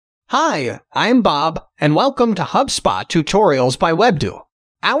Hi, I'm Bob, and welcome to HubSpot Tutorials by Webdo.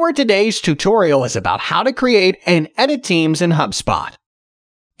 Our today's tutorial is about how to create and edit teams in HubSpot.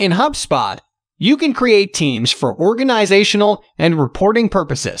 In HubSpot, you can create teams for organizational and reporting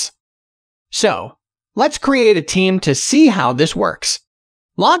purposes. So, let's create a team to see how this works.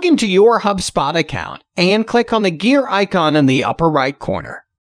 Log into your HubSpot account and click on the gear icon in the upper right corner.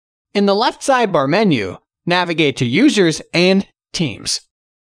 In the left sidebar menu, navigate to Users and Teams.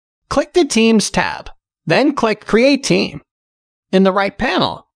 Click the Teams tab, then click Create Team. In the right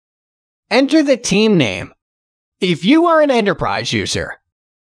panel, enter the team name. If you are an enterprise user,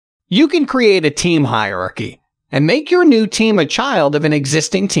 you can create a team hierarchy and make your new team a child of an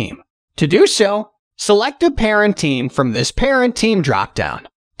existing team. To do so, select a parent team from this Parent Team dropdown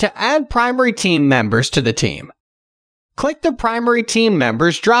to add primary team members to the team. Click the Primary Team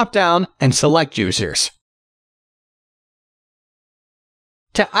Members dropdown and select Users.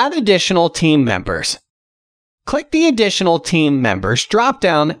 To add additional team members, click the Additional Team Members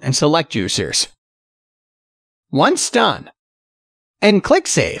dropdown and select Users. Once done, and click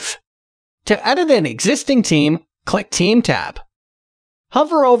Save. To edit an existing team, click Team tab.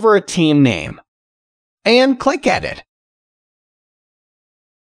 Hover over a team name, and click Edit.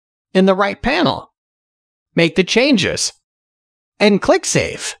 In the right panel, make the changes, and click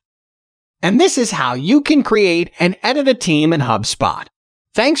Save. And this is how you can create and edit a team in HubSpot.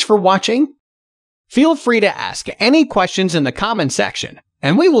 Thanks for watching. Feel free to ask any questions in the comment section,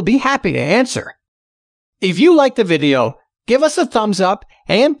 and we will be happy to answer. If you like the video, give us a thumbs up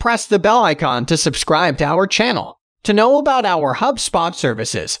and press the bell icon to subscribe to our channel. To know about our HubSpot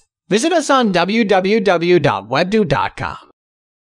services, visit us on www.webdo.com.